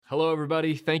Hello,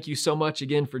 everybody. Thank you so much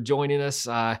again for joining us.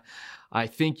 I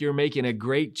think you're making a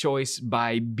great choice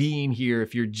by being here.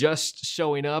 If you're just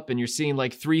showing up and you're seeing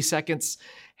like 3 seconds,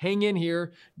 hang in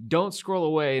here. Don't scroll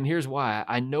away. And here's why.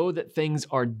 I know that things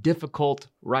are difficult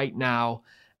right now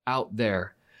out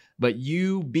there. But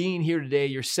you being here today,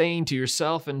 you're saying to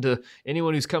yourself and to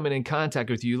anyone who's coming in contact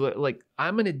with you, like,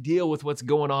 I'm going to deal with what's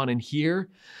going on in here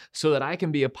so that I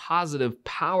can be a positive,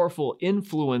 powerful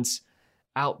influence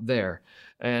out there.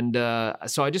 And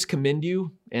so I just commend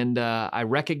you, and I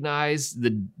recognize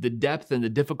the depth and the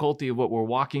difficulty of what we're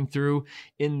walking through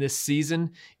in this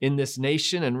season, in this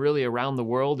nation, and really around the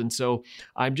world. And so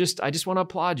I just want to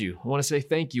applaud you. I want to say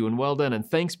thank you and well done. And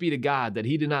thanks be to God that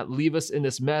He did not leave us in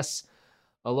this mess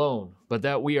alone, but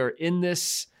that we are in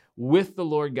this with the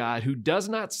Lord God, who does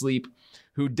not sleep,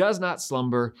 who does not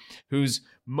slumber, whose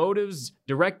motives,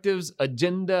 directives,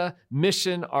 agenda,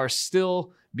 mission are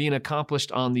still being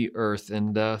accomplished on the earth.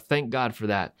 And thank God for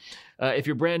that. If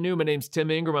you're brand new, my name's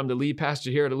Tim Ingram. I'm the lead pastor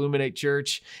here at Illuminate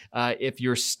Church. If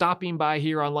you're stopping by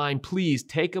here online, please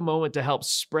take a moment to help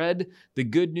spread the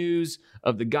good news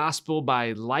of the gospel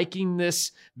by liking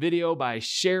this video, by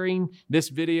sharing this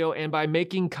video, and by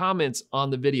making comments on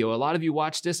the video. A lot of you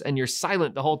watch this and you're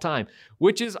silent the whole time,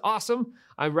 which is awesome.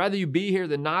 I'd rather you be here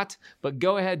than not, but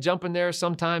go ahead, jump in there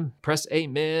sometime, press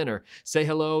amen or say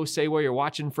hello, say where you're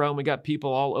watching from. We got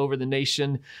people all over the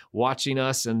nation watching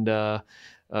us, and you're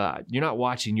not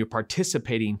watching, you're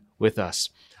participating with us.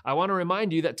 I want to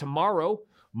remind you that tomorrow,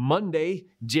 Monday,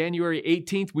 January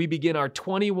 18th, we begin our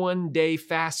 21-day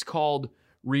fast called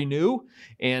Renew.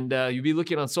 And you'll be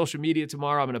looking on social media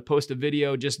tomorrow. I'm going to post a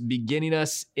video just beginning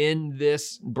us in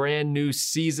this brand new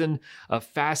season of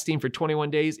fasting for 21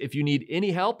 days. If you need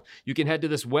any help, you can head to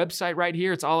this website right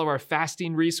here. It's all of our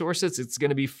fasting resources. It's going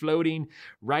to be floating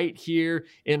right here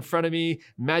in front of me.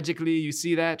 Magically, you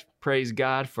see that? Praise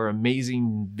God for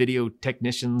amazing video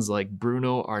technicians like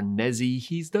Bruno Arnezi.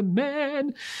 He's the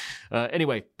man.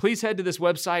 Anyway, please head to this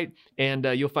website and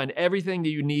you'll find everything that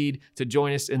you need to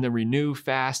join us in the Renew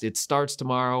Fast. It starts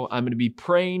tomorrow. I'm going to be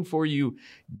praying for you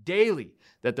daily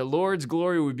that the Lord's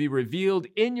glory would be revealed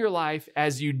in your life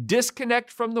as you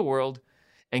disconnect from the world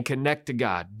and connect to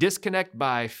God. Disconnect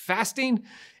by fasting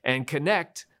and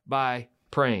connect by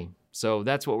praying. So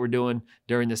that's what we're doing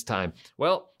during this time.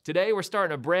 Well, today we're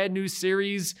starting a brand new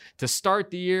series to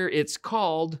start the year. It's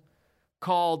called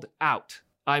Out.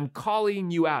 I'm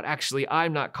calling you out. Actually,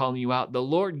 I'm not calling you out. The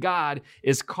Lord God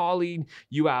is calling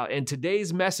you out. And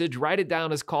today's message, write it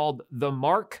down, is called The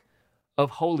Mark of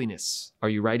Holiness. Are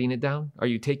you writing it down? Are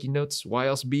you taking notes? Why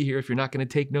else be here if you're not going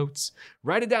to take notes?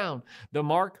 Write it down. The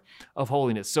Mark of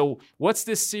Holiness. So what's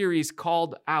this series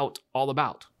called Out all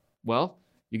about? Well,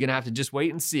 you're going to have to just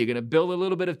wait and see. You're going to build a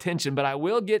little bit of tension, but I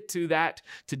will get to that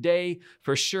today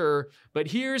for sure. But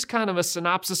here's kind of a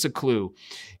synopsis, a clue.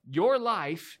 Your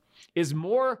life is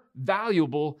more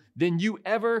valuable than you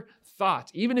ever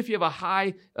thought. Even if you have a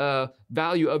high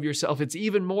value of yourself, it's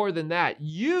even more than that.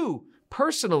 You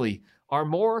personally are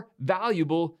more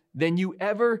valuable than you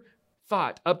ever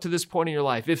thought up to this point in your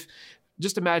life.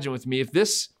 Just imagine with me, if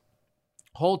this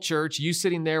whole church, you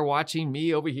sitting there watching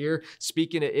me over here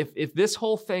speaking, if this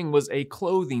whole thing was a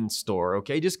clothing store,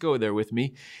 okay, just go there with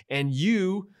me, and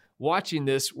you watching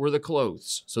this were the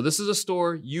clothes. So this is a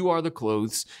store, you are the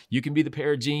clothes. You can be the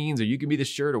pair of jeans, or you can be the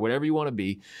shirt, or whatever you want to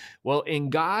be. Well,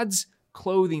 in God's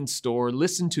clothing store,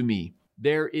 listen to me,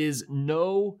 there is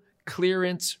no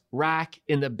clearance rack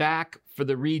in the back for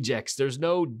the rejects. There's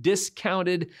no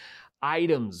discounted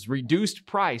items, reduced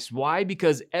price. Why?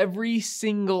 Because every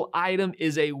single item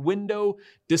is a window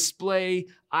display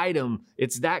item.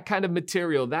 It's that kind of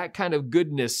material, that kind of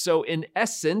goodness. So in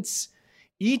essence,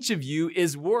 each of you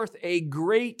is worth a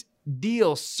great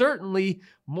deal, certainly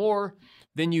more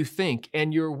than you think.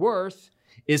 And your worth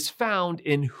is found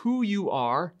in who you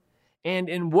are and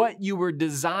in what you were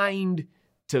designed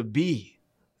to be.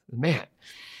 Man.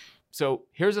 So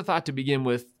here's a thought to begin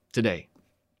with today.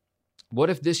 What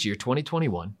if this year,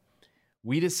 2021,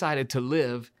 we decided to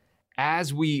live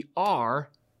as we are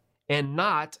and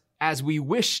not as we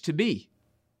wish to be?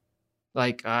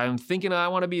 Like, I'm thinking I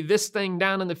want to be this thing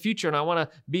down in the future and I want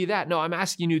to be that. No, I'm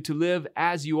asking you to live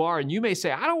as you are. And you may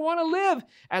say, I don't want to live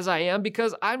as I am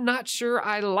because I'm not sure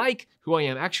I like who I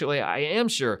am. Actually, I am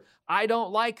sure. I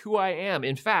don't like who I am.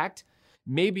 In fact,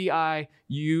 maybe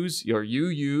you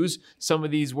use some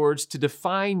of these words to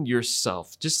define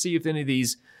yourself. Just see if any of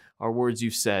these are words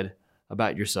you've said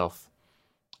about yourself.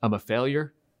 I'm a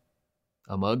failure.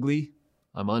 I'm ugly.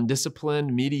 I'm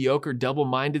undisciplined, mediocre,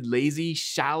 double-minded, lazy,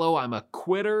 shallow. I'm a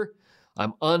quitter.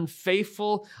 I'm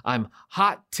unfaithful. I'm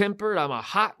hot-tempered. I'm a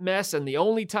hot mess. And the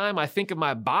only time I think of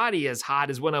my body as hot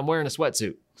is when I'm wearing a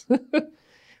sweatsuit.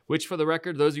 Which, for the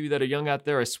record, those of you that are young out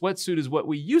there, a sweatsuit is what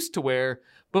we used to wear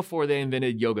before they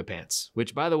invented yoga pants.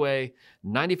 Which, by the way,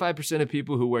 95% of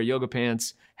people who wear yoga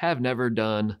pants have never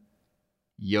done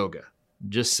yoga.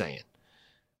 Just saying.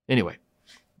 Anyway,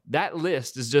 that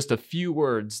list is just a few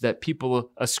words that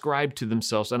people ascribe to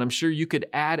themselves, and I'm sure you could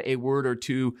add a word or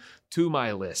two to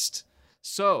my list.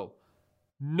 So,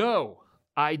 no,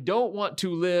 I don't want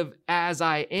to live as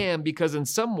I am because in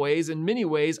some ways, in many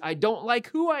ways, I don't like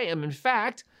who I am. In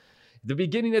fact, at the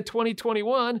beginning of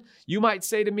 2021, you might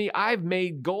say to me, I've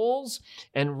made goals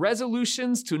and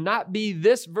resolutions to not be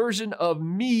this version of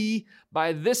me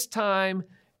by this time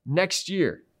next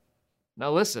year.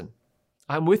 Now listen,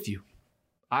 I'm with you.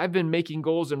 I've been making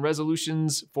goals and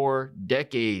resolutions for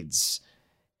decades.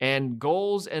 And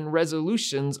goals and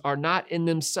resolutions are not in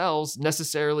themselves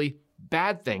necessarily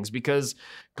bad things, because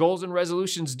goals and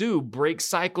resolutions do break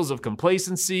cycles of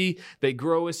complacency. They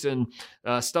grow us in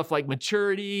stuff like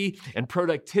maturity and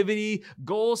productivity.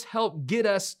 Goals help get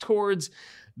us towards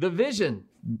the vision.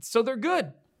 So they're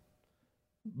good.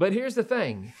 But here's the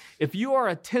thing. If you are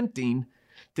attempting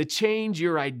to change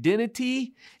your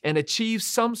identity and achieve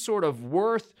some sort of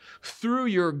worth through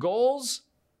your goals,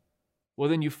 well,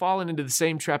 then you've fallen into the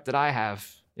same trap that I have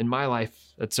in my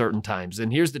life at certain times.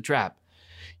 And here's the trap.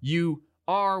 You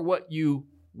are what you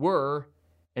were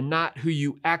and not who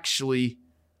you actually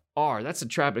are. That's a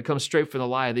trap that comes straight from the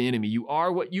lie of the enemy. You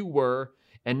are what you were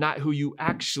and not who you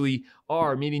actually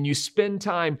are, meaning you spend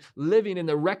time living in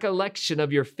the recollection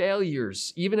of your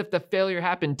failures. Even if the failure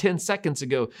happened 10 seconds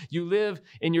ago, you live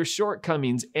in your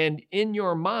shortcomings, and in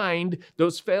your mind,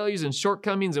 those failures and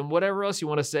shortcomings and whatever else you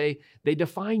want to say, they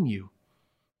define you.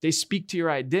 They speak to your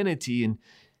identity and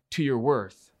to your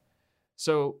worth.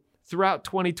 So throughout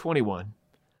 2021,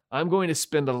 I'm going to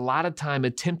spend a lot of time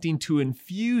attempting to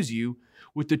infuse you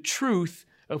with the truth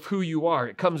of who you are.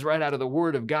 It comes right out of the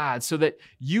Word of God so that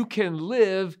you can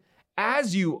live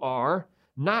as you are,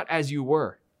 not as you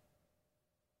were.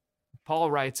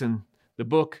 Paul writes in the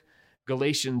book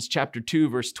Galatians chapter 2,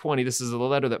 verse 20. This is a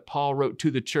letter that Paul wrote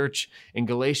to the church in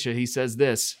Galatia. He says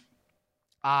this,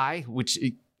 I, which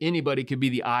anybody could be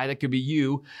the I, that could be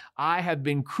you, I have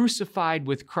been crucified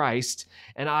with Christ,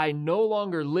 and I no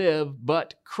longer live,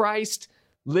 but Christ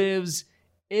lives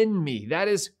in me. That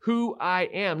is who I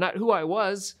am, not who I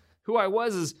was. Who I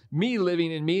was is me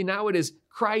living in me. Now it is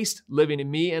Christ living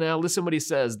in me. And now listen what he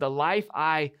says, the life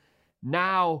I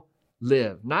now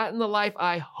live, not in the life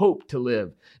I hope to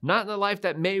live, not in the life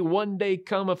that may one day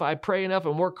come if I pray enough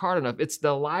and work hard enough. It's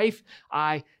the life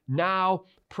I now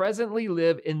presently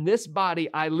live in this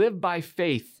body. I live by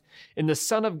faith in the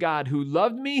Son of God who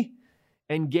loved me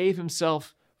and gave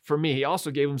himself for me. He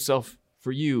also gave himself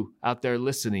for you out there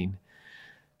listening.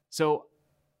 So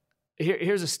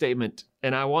here's a statement,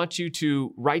 and I want you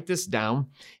to write this down.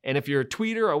 And if you're a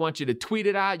tweeter, I want you to tweet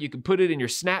it out. You can put it in your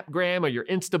Snapgram or your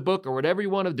Instabook or whatever you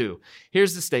want to do.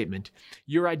 Here's the statement.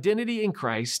 Your identity in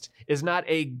Christ is not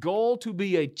a goal to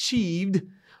be achieved,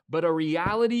 but a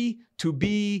reality to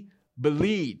be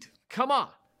believed. Come on.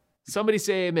 Somebody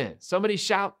say amen. Somebody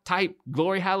shout, type,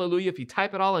 glory, hallelujah. If you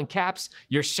type it all in caps,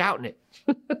 you're shouting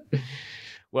it.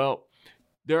 Well,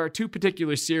 there are two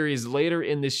particular series later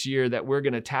in this year that we're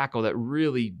going to tackle that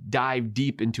really dive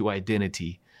deep into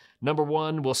identity. Number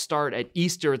one, we'll start at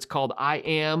Easter. It's called I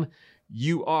Am,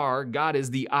 You Are. God is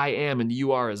the I am and the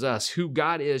you are is us. Who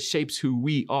God is shapes who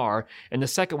we are. And the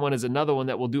second one is another one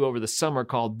that we'll do over the summer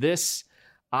called This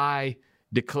I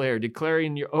Declare,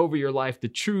 declaring over your life the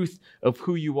truth of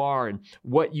who you are and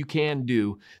what you can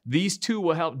do. These two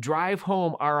will help drive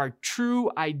home our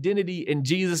true identity in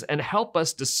Jesus and help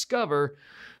us discover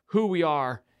who we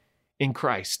are in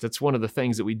Christ. That's one of the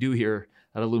things that we do here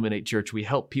at Illuminate Church. We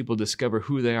help people discover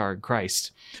who they are in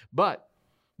Christ. But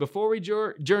before we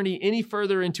journey any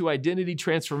further into identity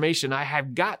transformation, I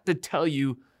have got to tell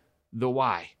you the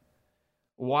why.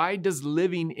 Why does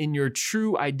living in your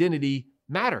true identity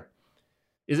matter?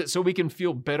 Is it so we can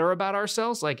feel better about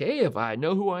ourselves? Like, hey, if I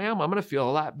know who I am, I'm going to feel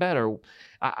a lot better.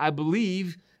 I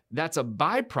believe that's a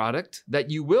byproduct that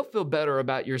you will feel better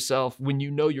about yourself when you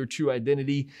know your true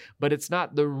identity, but it's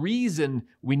not the reason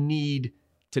we need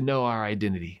to know our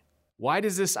identity. Why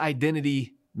does this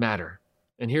identity matter?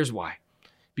 And here's why.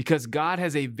 Because God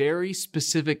has a very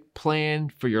specific plan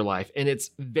for your life, and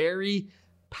it's very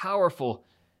powerful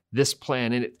this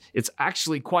plan. And it's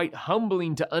actually quite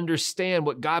humbling to understand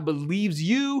what God believes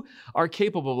you are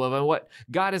capable of and what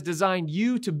God has designed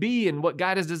you to be and what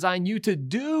God has designed you to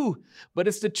do. But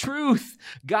it's the truth.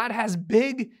 God has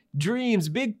big dreams,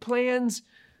 big plans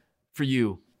for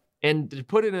you. And to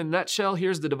put it in a nutshell,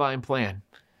 here's the divine plan.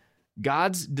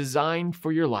 God's design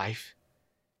for your life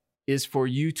is for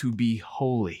you to be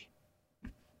holy.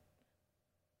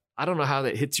 I don't know how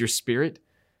that hits your spirit,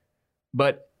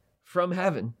 but from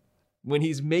heaven, when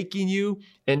he's making you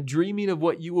and dreaming of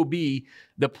what you will be,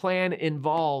 the plan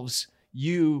involves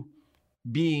you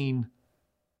being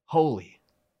holy.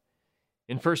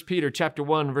 In 1 Peter chapter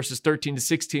 1, verses 13 to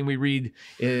 16, we read,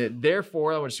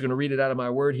 therefore, I'm just going to read it out of my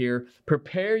word here,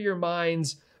 prepare your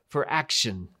minds for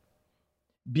action.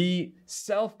 Be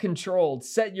self-controlled.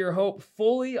 Set your hope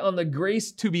fully on the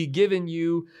grace to be given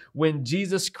you when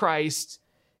Jesus Christ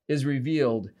is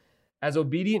revealed. As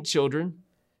obedient children,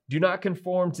 do not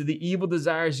conform to the evil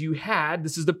desires you had.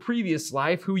 This is the previous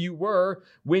life, who you were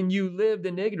when you lived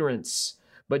in ignorance.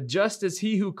 But just as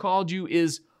he who called you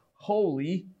is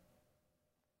holy,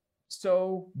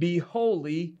 so be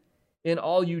holy in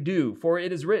all you do. For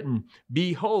it is written,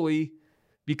 be holy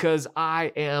because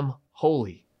I am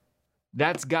holy.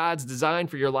 That's God's design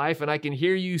for your life. And I can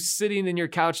hear you sitting in your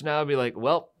couch now and be like,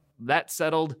 well, that's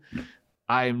settled.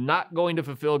 I'm not going to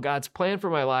fulfill God's plan for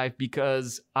my life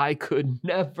because I could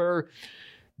never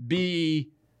be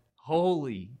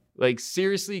holy. Like,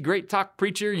 seriously, great talk,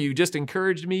 preacher. You just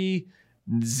encouraged me.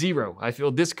 Zero. I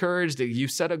feel discouraged. You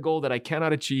set a goal that I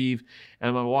cannot achieve, and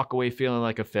I'm going to walk away feeling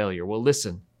like a failure. Well,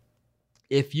 listen,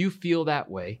 if you feel that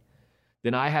way,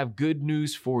 then I have good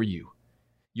news for you.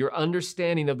 Your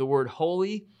understanding of the word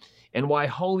holy and why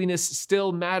holiness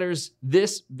still matters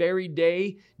this very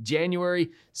day,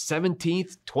 January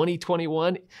 17th,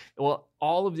 2021. Well,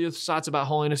 all of your thoughts about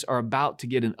holiness are about to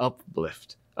get an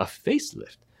uplift, a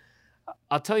facelift.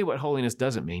 I'll tell you what holiness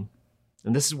doesn't mean.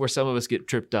 And this is where some of us get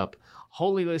tripped up.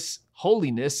 Holiness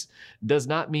does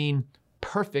not mean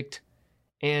perfect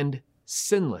and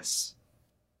sinless.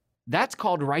 That's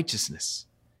called righteousness.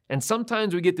 And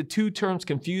sometimes we get the two terms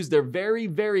confused. They're very,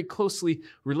 very closely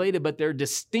related, but they're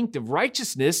distinctive.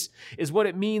 Righteousness is what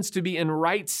it means to be in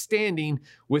right standing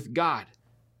with God.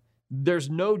 There's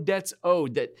no debts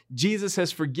owed, that Jesus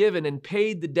has forgiven and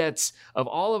paid the debts of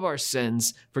all of our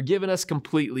sins, forgiven us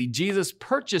completely. Jesus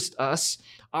purchased us,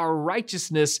 our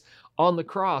righteousness, on the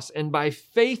cross. And by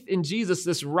faith in Jesus,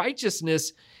 this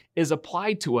righteousness is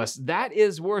applied to us. That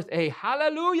is worth a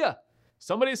hallelujah.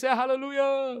 Somebody say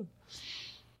hallelujah.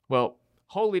 Well,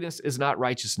 holiness is not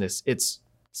righteousness. It's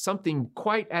something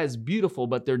quite as beautiful,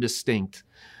 but they're distinct.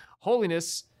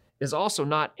 Holiness is also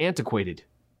not antiquated.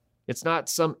 It's not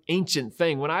some ancient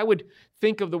thing. When I would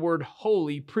think of the word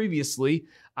holy previously,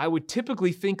 I would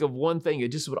typically think of one thing.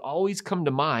 It just would always come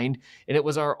to mind, and it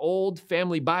was our old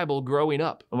family Bible growing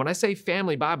up. And when I say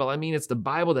family Bible, I mean it's the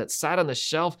Bible that sat on the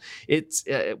shelf.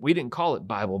 We didn't call it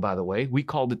Bible, by the way. We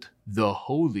called it the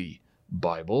Holy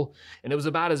Bible, and it was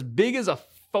about as big as a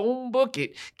phone book.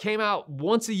 It came out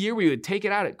once a year. We would take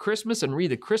it out at Christmas and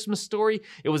read the Christmas story.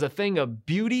 It was a thing of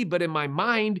beauty, but in my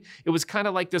mind, it was kind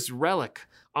of like this relic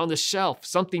on the shelf,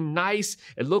 something nice.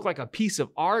 It looked like a piece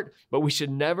of art, but we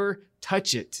should never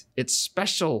touch it. It's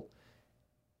special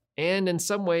and in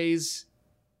some ways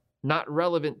not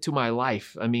relevant to my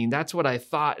life. I mean, that's what I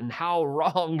thought, and how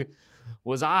wrong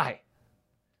was I?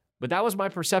 But that was my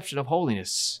perception of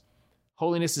holiness.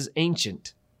 Holiness is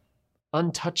ancient,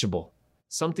 untouchable,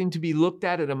 something to be looked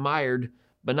at and admired,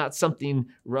 but not something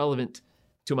relevant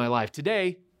to my life.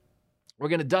 Today, we're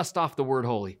going to dust off the word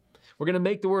holy. We're going to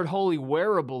make the word holy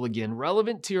wearable again,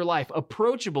 relevant to your life,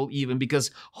 approachable even,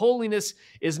 because holiness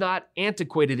is not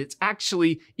antiquated. It's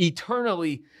actually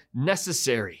eternally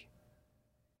necessary.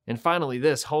 And finally,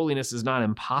 this, holiness is not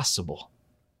impossible.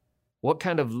 What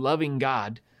kind of loving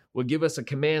God would give us a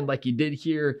command like he did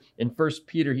here in 1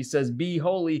 Peter? He says, be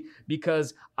holy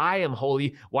because I am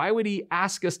holy. Why would he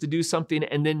ask us to do something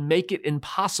and then make it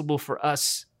impossible for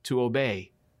us to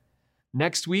obey?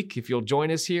 Next week, if you'll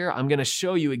join us here, I'm going to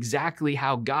show you exactly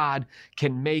how God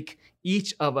can make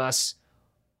each of us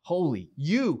holy.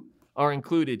 You are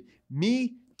included.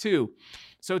 Me too.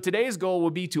 So today's goal will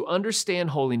be to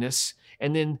understand holiness,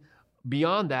 and then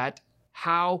beyond that,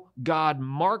 how God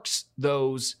marks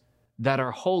those that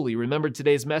are holy. Remember,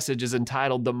 today's message is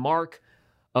entitled The Mark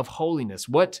of Holiness.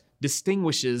 What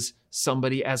distinguishes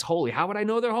somebody as holy? How would I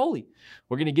know they're holy?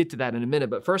 We're going to get to that in a minute,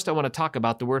 but first I want to talk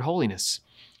about the word holiness.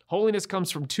 Holiness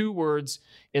comes from two words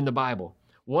in the Bible.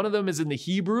 One of them is in the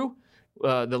Hebrew,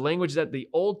 the language that the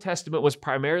Old Testament was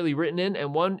primarily written in,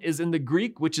 and one is in the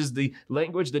Greek, which is the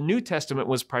language the New Testament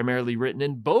was primarily written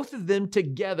in. Both of them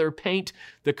together paint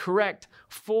the correct,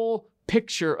 full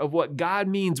picture of what God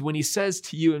means when he says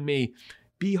to you and me,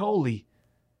 be holy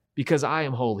because I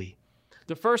am holy.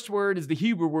 The first word is the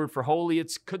Hebrew word for holy.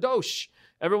 It's kadosh.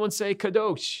 Everyone say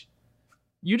kadosh.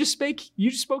 You just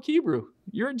spoke Hebrew.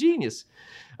 You're a genius.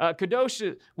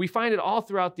 Kadosh, we find it all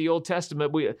throughout the Old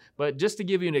Testament. But just to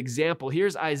give you an example,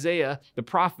 here's Isaiah, the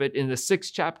prophet, in the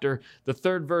 6th chapter, the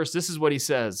 3rd verse. This is what he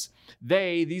says.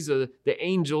 These are the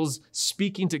angels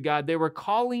speaking to God. They were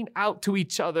calling out to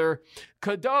each other,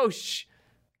 Kadosh,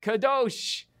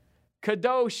 Kadosh,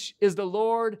 Kadosh is the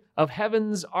Lord of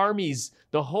heaven's armies.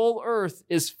 The whole earth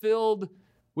is filled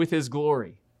with his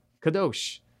glory.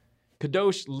 Kadosh.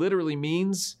 Kadosh literally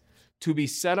means to be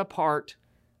set apart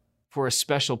for a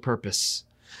special purpose.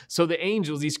 So the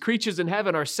angels, these creatures in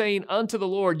heaven, are saying unto the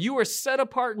Lord, you are set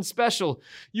apart and special.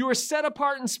 You are set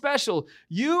apart and special.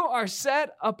 You are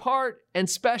set apart and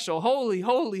special. Holy,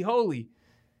 holy, holy.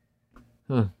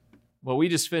 Well, we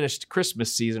just finished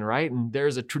Christmas season, right? And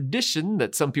there's a tradition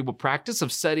that some people practice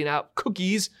of setting out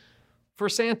cookies for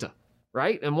Santa,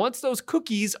 right? And once those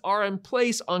cookies are in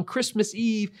place on Christmas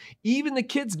Eve, even the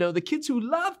kids know, the kids who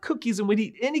love cookies and would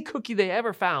eat any cookie they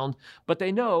ever found, but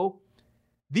they know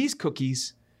these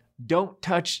cookies don't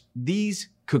touch these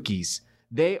cookies.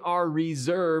 They are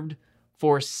reserved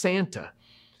for Santa.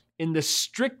 In the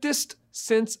strictest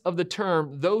sense of the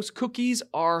term, those cookies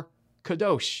are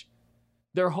kadosh.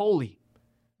 They're holy.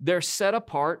 They're set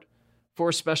apart for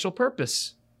a special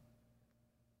purpose.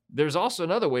 There's also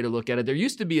another way to look at it. There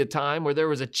used to be a time where there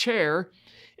was a chair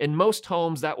in most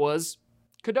homes that was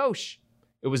kadosh.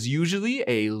 It was usually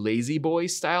a lazy boy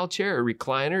style chair, a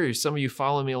recliner, or some of you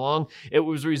follow me along. It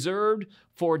was reserved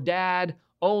for dad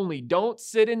only. Don't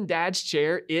sit in dad's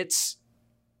chair. It's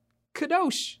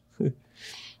kadosh.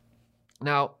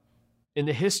 Now, in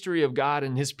the history of God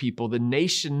and his people, the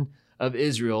nation of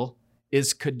Israel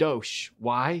is kadosh.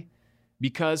 Why?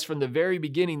 Because from the very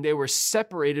beginning, they were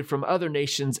separated from other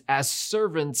nations as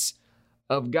servants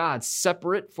of God,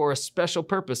 separate for a special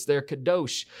purpose. They're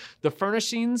kadosh. The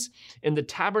furnishings in the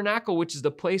tabernacle, which is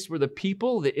the place where the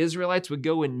people, the Israelites, would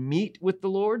go and meet with the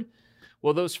Lord.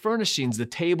 Well, those furnishings, the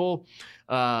table,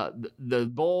 the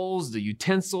bowls, the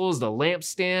utensils, the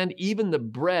lampstand, even the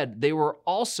bread, they were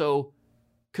also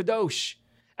kadosh,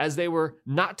 as they were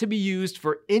not to be used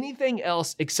for anything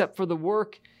else except for the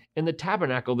work in the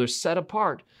tabernacle. They're set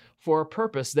apart for a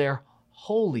purpose. They're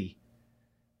holy.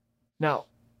 Now,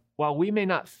 while we may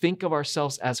not think of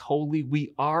ourselves as holy,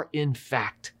 we are in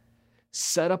fact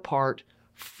set apart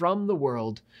from the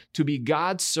world to be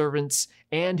God's servants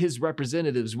and his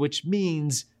representatives, which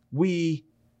means we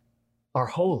are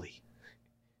holy.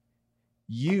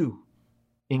 You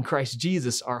in Christ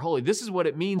Jesus are holy. This is what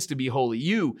it means to be holy.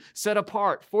 You set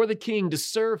apart for the King to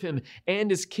serve him and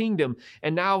his kingdom.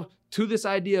 And now to this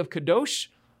idea of kadosh,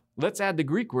 let's add the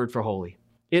Greek word for holy.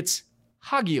 It's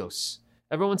hagios.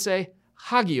 Everyone say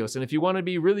hagios. And if you want to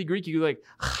be really Greek, you go like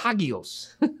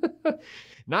hagios.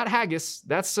 Not haggis.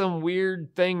 That's some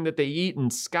weird thing that they eat in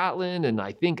Scotland and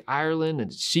I think Ireland,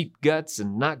 and sheep guts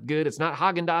and not good. It's not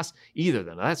Haagen-Dazs either,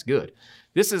 then. That's good.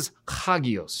 This is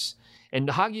hagios. And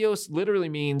hagios literally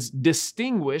means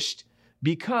distinguished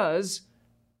because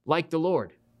like the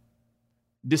Lord.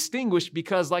 Distinguished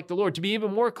because like the Lord. To be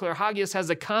even more clear, hagios has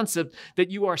a concept that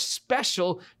you are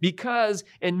special because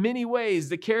in many ways,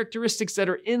 the characteristics that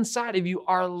are inside of you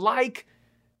are like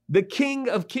the King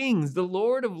of Kings, the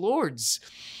Lord of Lords.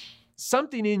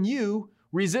 Something in you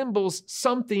resembles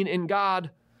something in God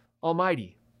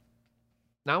Almighty.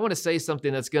 Now, I want to say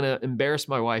something that's going to embarrass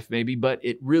my wife maybe, but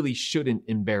it really shouldn't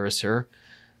embarrass her,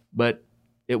 but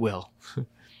it will.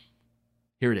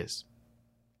 Here it is.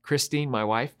 Christine, my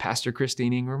wife, Pastor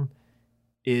Christine Ingram,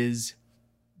 is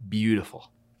beautiful.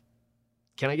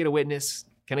 Can I get a witness?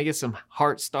 Can I get some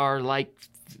heart star, like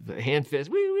hand fist,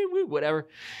 whatever?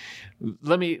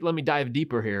 Let me dive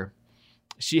deeper here.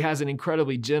 She has an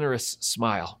incredibly generous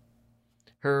smile.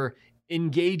 Her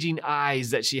engaging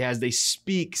eyes that she has, they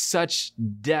speak such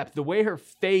depth. The way her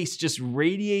face just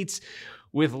radiates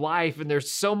with life, and there's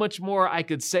so much more I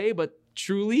could say, but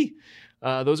truly,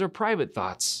 those are private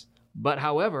thoughts. But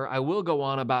however, I will go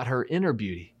on about her inner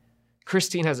beauty.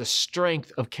 Christine has a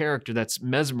strength of character that's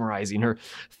mesmerizing. Her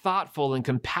thoughtful and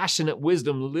compassionate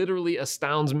wisdom literally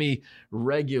astounds me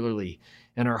regularly.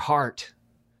 And her heart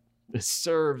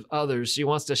serves others. She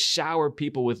wants to shower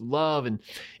people with love and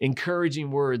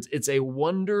encouraging words. It's a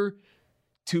wonder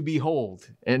to behold.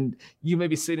 And you may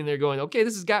be sitting there going, okay,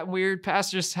 this has gotten weird.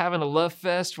 Pastor's having a love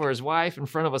fest for his wife in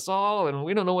front of us all, and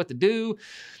we don't know what to do.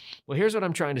 Well, here's what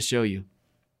I'm trying to show you.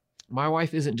 My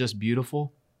wife isn't just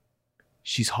beautiful,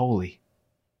 she's holy.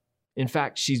 In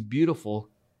fact, she's beautiful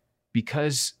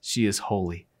because she is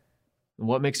holy. And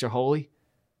what makes her holy?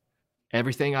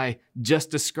 Everything I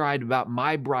just described about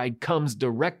my bride comes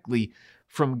directly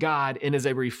from God and is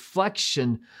a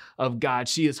reflection of God.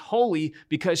 She is holy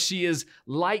because she is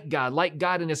like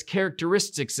God in his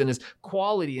characteristics and his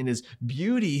quality and his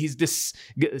beauty.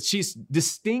 She's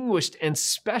distinguished and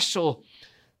special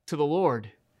to the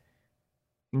Lord.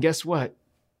 And guess what?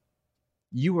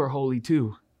 You are holy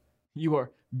too. You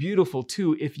are beautiful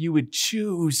too if you would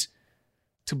choose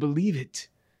to believe it.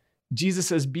 Jesus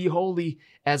says, be holy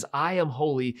as I am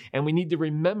holy. And we need to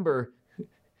remember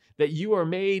that you are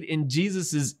made in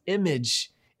Jesus's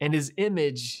image, and his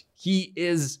image, he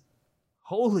is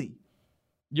holy.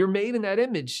 You're made in that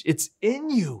image. It's in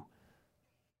you.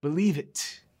 Believe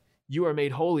it. You are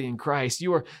made holy in Christ.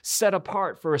 You are set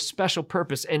apart for a special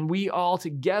purpose, and we all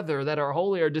together that are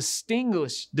holy are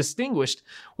distinguished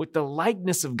with the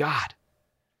likeness of God.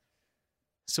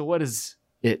 So what is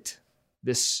it,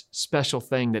 this special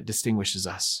thing that distinguishes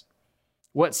us?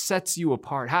 What sets you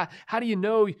apart? How do you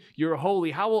know you're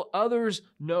holy? How will others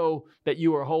know that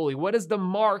you are holy? What is the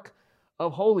mark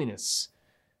of holiness?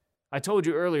 I told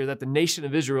you earlier that the nation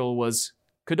of Israel was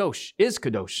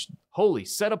kadosh, holy,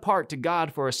 set apart to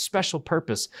God for a special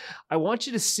purpose. I want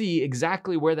you to see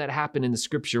exactly where that happened in the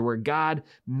scripture, where God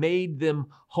made them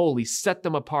holy, set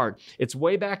them apart. It's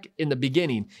way back in the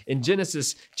beginning, in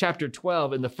Genesis chapter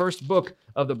 12, in the first book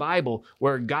of the Bible,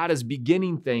 where God is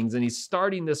beginning things and he's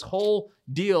starting this whole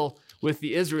deal with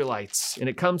the Israelites. And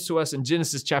it comes to us in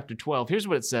Genesis chapter 12. Here's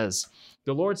what it says.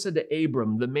 The Lord said to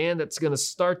Abram, the man that's going to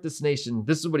start this nation,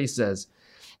 this is what he says: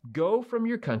 go from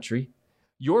your country,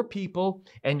 your people,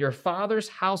 and your father's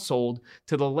household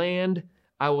to the land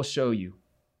I will show you.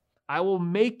 I will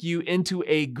make you into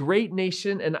a great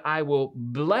nation, and I will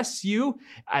bless you,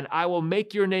 and I will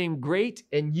make your name great,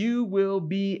 and you will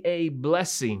be a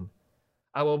blessing.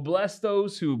 I will bless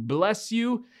those who bless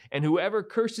you, and whoever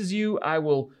curses you, I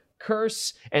will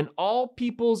curse, and all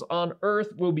peoples on earth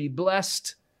will be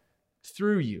blessed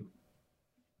through you.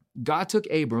 God took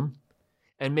Abram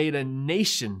and made a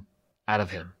nation out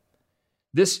of him.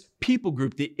 This people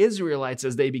group, the Israelites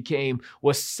as they became,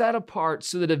 was set apart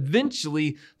so that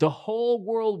eventually the whole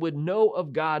world would know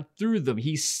of God through them.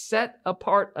 He set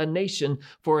apart a nation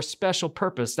for a special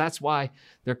purpose. That's why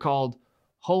they're called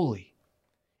holy.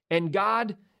 And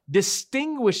God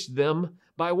distinguished them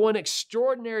by one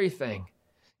extraordinary thing.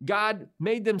 God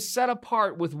made them set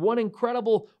apart with one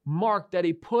incredible mark that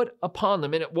he put upon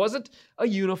them. And it wasn't a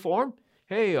uniform.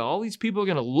 Hey, all these people are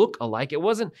going to look alike. It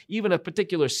wasn't even a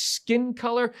particular skin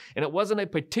color, and it wasn't a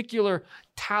particular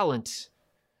talent.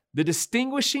 The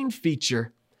distinguishing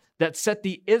feature that set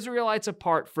the Israelites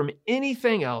apart from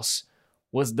anything else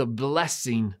was the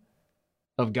blessing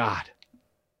of God.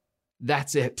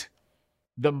 That's it.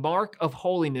 The mark of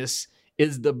holiness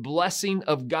is the blessing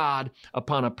of God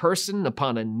upon a person,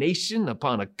 upon a nation,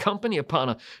 upon a company, upon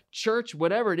a church,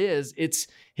 whatever it is. It's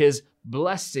his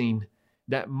blessing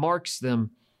that marks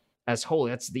them as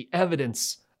holy. That's the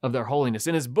evidence of their holiness.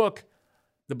 In his book,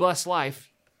 The Blessed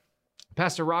Life,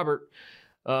 Pastor Robert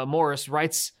Morris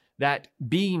writes that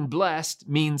being blessed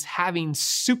means having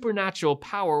supernatural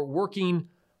power working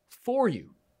for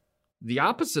you. The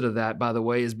opposite of that, by the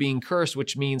way, is being cursed,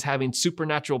 which means having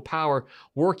supernatural power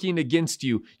working against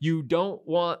you. You don't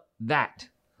want that.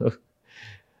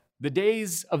 The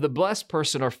days of the blessed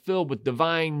person are filled with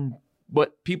divine,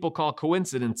 what people call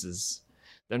coincidences.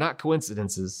 They're not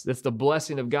coincidences. It's the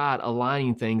blessing of God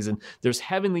aligning things, and there's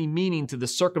heavenly meaning to the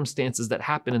circumstances that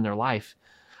happen in their life.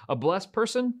 A blessed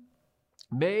person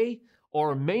may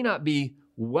or may not be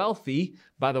wealthy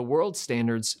by the world's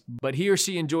standards, but he or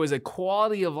she enjoys a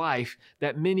quality of life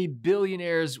that many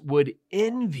billionaires would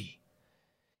envy.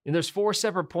 And there's 4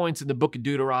 separate points in the book of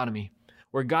Deuteronomy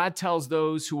where God tells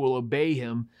those who will obey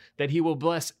him that he will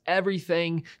bless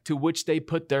everything to which they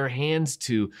put their hands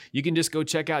to. You can just go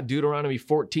check out Deuteronomy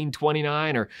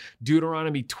 14:29 or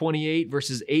Deuteronomy 28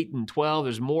 verses 8 and 12.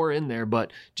 There's more in there,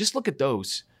 but just look at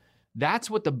those. That's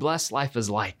what the blessed life is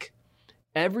like.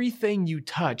 Everything you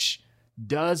touch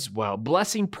does well.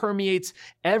 Blessing permeates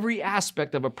every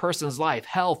aspect of a person's life: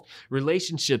 health,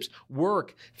 relationships,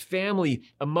 work, family,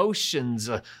 emotions,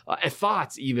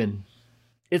 thoughts even.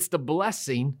 It's the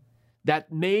blessing that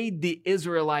made the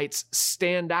Israelites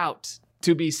stand out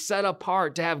to be set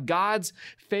apart, to have God's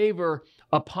favor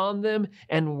upon them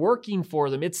and working for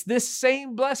them. It's this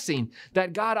same blessing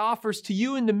that God offers to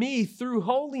you and to me through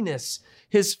holiness,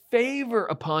 his favor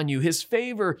upon you, his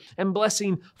favor and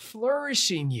blessing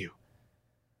flourishing you.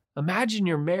 Imagine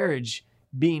your marriage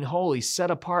being holy, set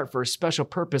apart for a special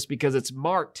purpose because it's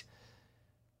marked,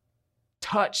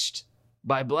 touched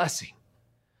by blessing.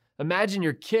 Imagine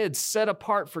your kids set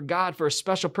apart for God for a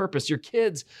special purpose. Your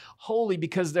kids holy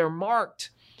because they're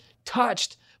marked,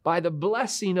 touched by the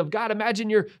blessing of God. Imagine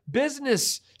your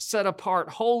business set apart,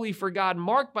 holy for God,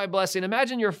 marked by blessing.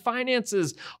 Imagine your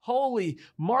finances holy,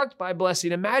 marked by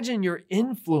blessing. Imagine your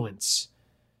influence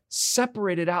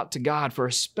separated out to God for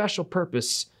a special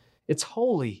purpose. It's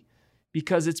holy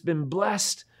because it's been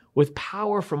blessed with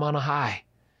power from on high.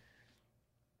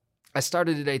 I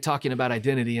started today talking about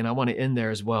identity, and I want to end there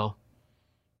as well.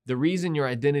 The reason your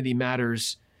identity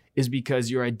matters is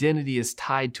because your identity is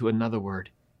tied to another word,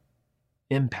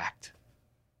 impact.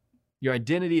 Your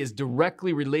identity is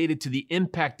directly related to the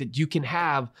impact that you can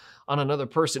have on another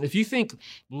person. If you think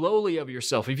lowly of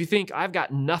yourself, if you think I've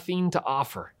got nothing to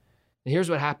offer, then here's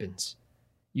what happens.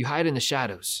 You hide in the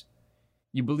shadows.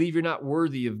 You believe you're not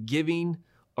worthy of giving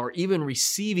or even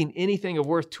receiving anything of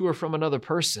worth to or from another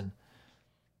person.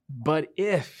 But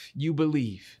if you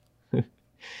believe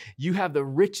you have the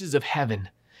riches of heaven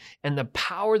and the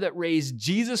power that raised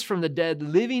Jesus from the dead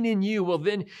living in you, well,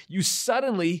 then you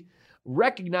suddenly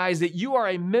recognize that you are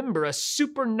a member, a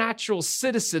supernatural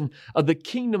citizen of the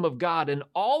kingdom of God. And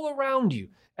all around you,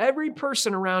 every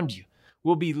person around you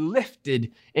will be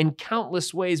lifted in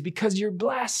countless ways because you're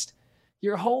blessed,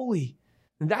 you're holy.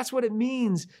 And that's what it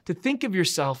means to think of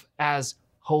yourself as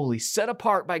holy, set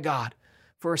apart by God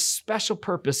for a special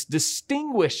purpose,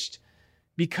 distinguished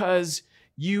because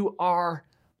you are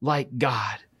like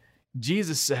God.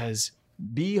 Jesus says,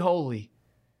 be holy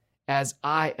as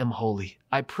I am holy.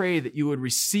 I pray that you would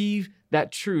receive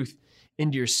that truth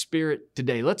into your spirit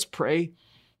today. Let's pray.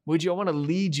 Would you? I want to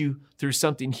lead you through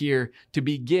something here to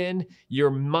begin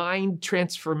your mind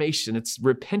transformation. It's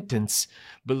repentance,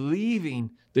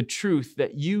 believing the truth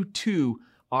that you too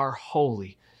are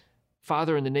holy.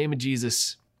 Father, in the name of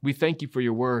Jesus, we thank you for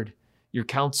your word, your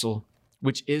counsel,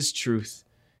 which is truth.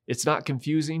 It's not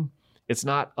confusing. It's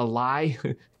not a lie.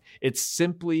 It's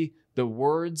simply the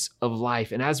words of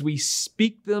life. And as we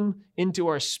speak them into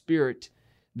our spirit,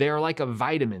 they are like a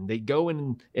vitamin. They go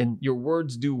in and your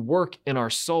words do work in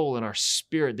our soul and our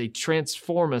spirit. They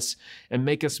transform us and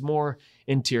make us more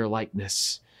into your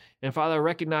likeness. And Father, I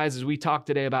recognize as we talk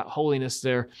today about holiness,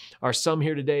 there are some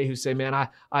here today who say, man,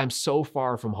 I'm so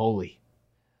far from holy.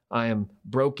 I am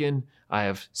broken. I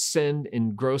have sinned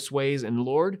in gross ways. And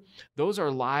Lord, those are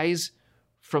lies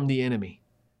from the enemy.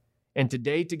 And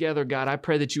today together, God, I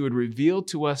pray that you would reveal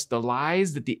to us the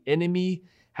lies that the enemy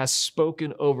has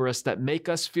spoken over us that make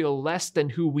us feel less than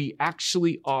who we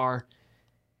actually are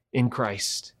in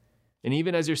Christ. And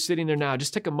even as you're sitting there now,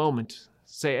 just take a moment.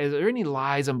 Say, is there any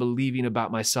lies I'm believing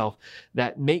about myself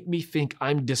that make me think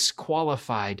I'm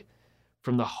disqualified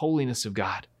from the holiness of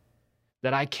God?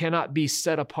 That I cannot be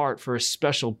set apart for a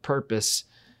special purpose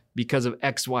because of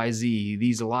X, Y, Z,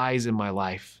 these lies in my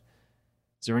life.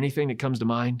 Is there anything that comes to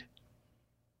mind?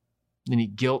 Any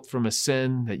guilt from a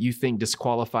sin that you think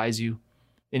disqualifies you?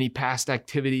 Any past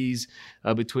activities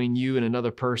between you and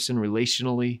another person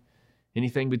relationally?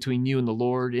 Anything between you and the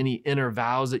Lord? Any inner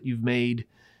vows that you've made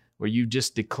where you've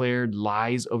just declared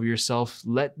lies over yourself?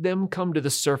 Let them come to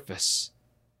the surface.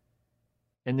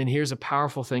 And then here's a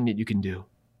powerful thing that you can do.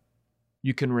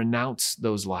 You can renounce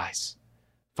those lies.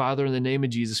 Father, in the name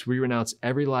of Jesus, we renounce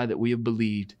every lie that we have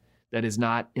believed that is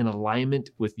not in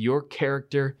alignment with your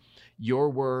character,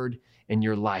 your word, and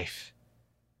your life.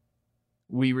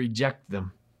 We reject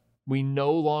them. We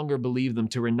no longer believe them.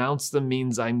 To renounce them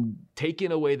means I'm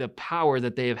taking away the power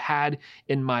that they have had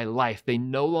in my life. They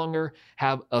no longer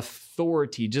have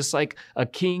authority. Just like a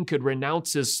king could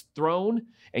renounce his throne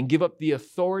and give up the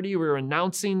authority, we're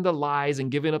renouncing the lies and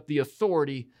giving up the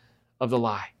authority of the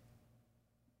lie.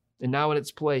 And now in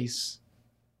its place,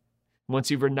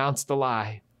 once you've renounced the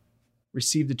lie,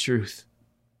 receive the truth.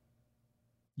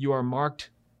 You are marked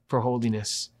for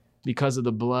holiness because of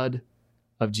the blood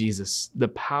of Jesus, the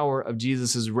power of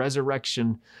Jesus'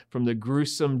 resurrection from the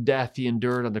gruesome death he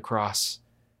endured on the cross.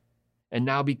 And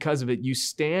now because of it, you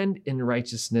stand in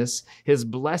righteousness. His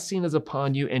blessing is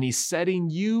upon you, and he's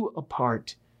setting you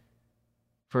apart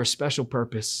for a special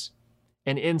purpose.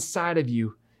 And inside of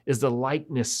you is the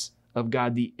likeness of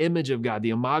God, the image of God,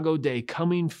 the Imago Dei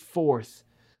coming forth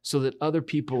so that other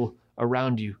people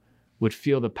around you would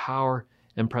feel the power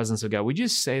and presence of God. Would you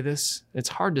say this? It's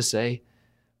hard to say,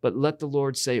 but let the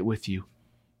Lord say it with you.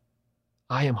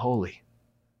 I am holy.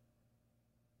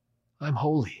 I'm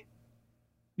holy.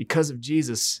 Because of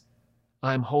Jesus,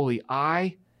 I'm holy.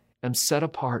 I am set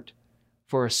apart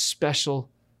for a special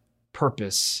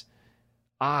purpose.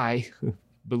 I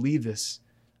believe this.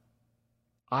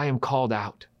 I am called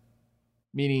out,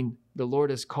 meaning the Lord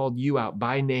has called you out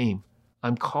by name.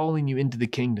 I'm calling you into the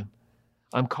kingdom.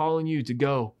 I'm calling you to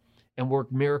go and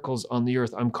work miracles on the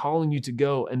earth. I'm calling you to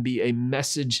go and be a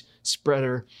message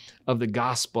spreader of the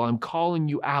gospel. I'm calling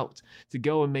you out to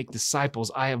go and make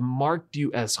disciples. I have marked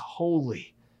you as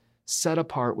holy, set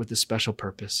apart with a special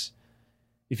purpose.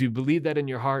 If you believe that in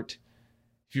your heart,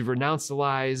 if you've renounced the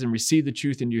lies and received the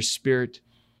truth in your spirit,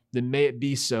 then may it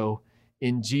be so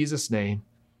in Jesus' name.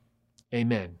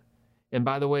 Amen. And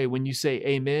by the way, when you say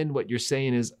amen, what you're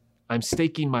saying is, I'm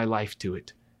staking my life to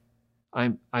it.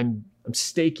 I'm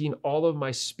staking all of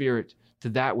my spirit to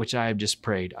that which I have just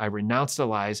prayed. I renounce the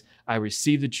lies. I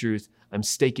receive the truth. I'm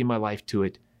staking my life to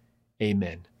it.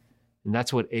 Amen. And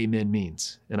that's what amen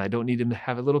means. And I don't need to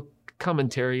have a little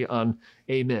commentary on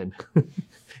amen.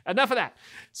 Enough of that.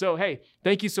 So, hey,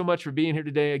 thank you so much for being here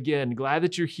today. Again, glad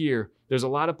that you're here. There's a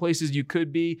lot of places you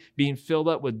could be being filled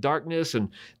up with darkness and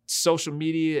social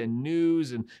media and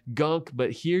news and gunk,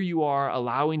 but here you are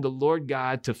allowing the Lord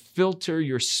God to filter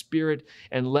your spirit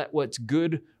and let what's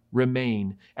good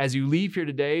remain. As you leave here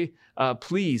today,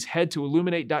 please head to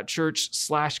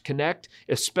illuminate.church/connect,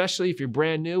 especially if you're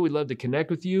brand new. We'd love to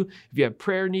connect with you. If you have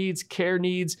prayer needs, care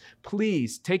needs,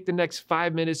 please take the next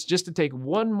 5 minutes just to take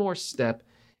one more step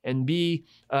and be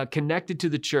connected to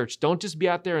the church. Don't just be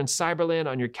out there in cyberland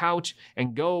on your couch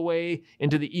and go away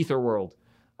into the ether world.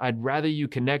 I'd rather you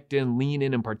connect in, lean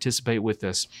in, and participate with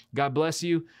us. God bless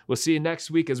you. We'll see you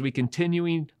next week as we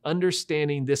continue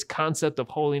understanding this concept of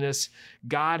holiness.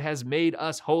 God has made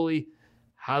us holy.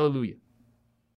 Hallelujah.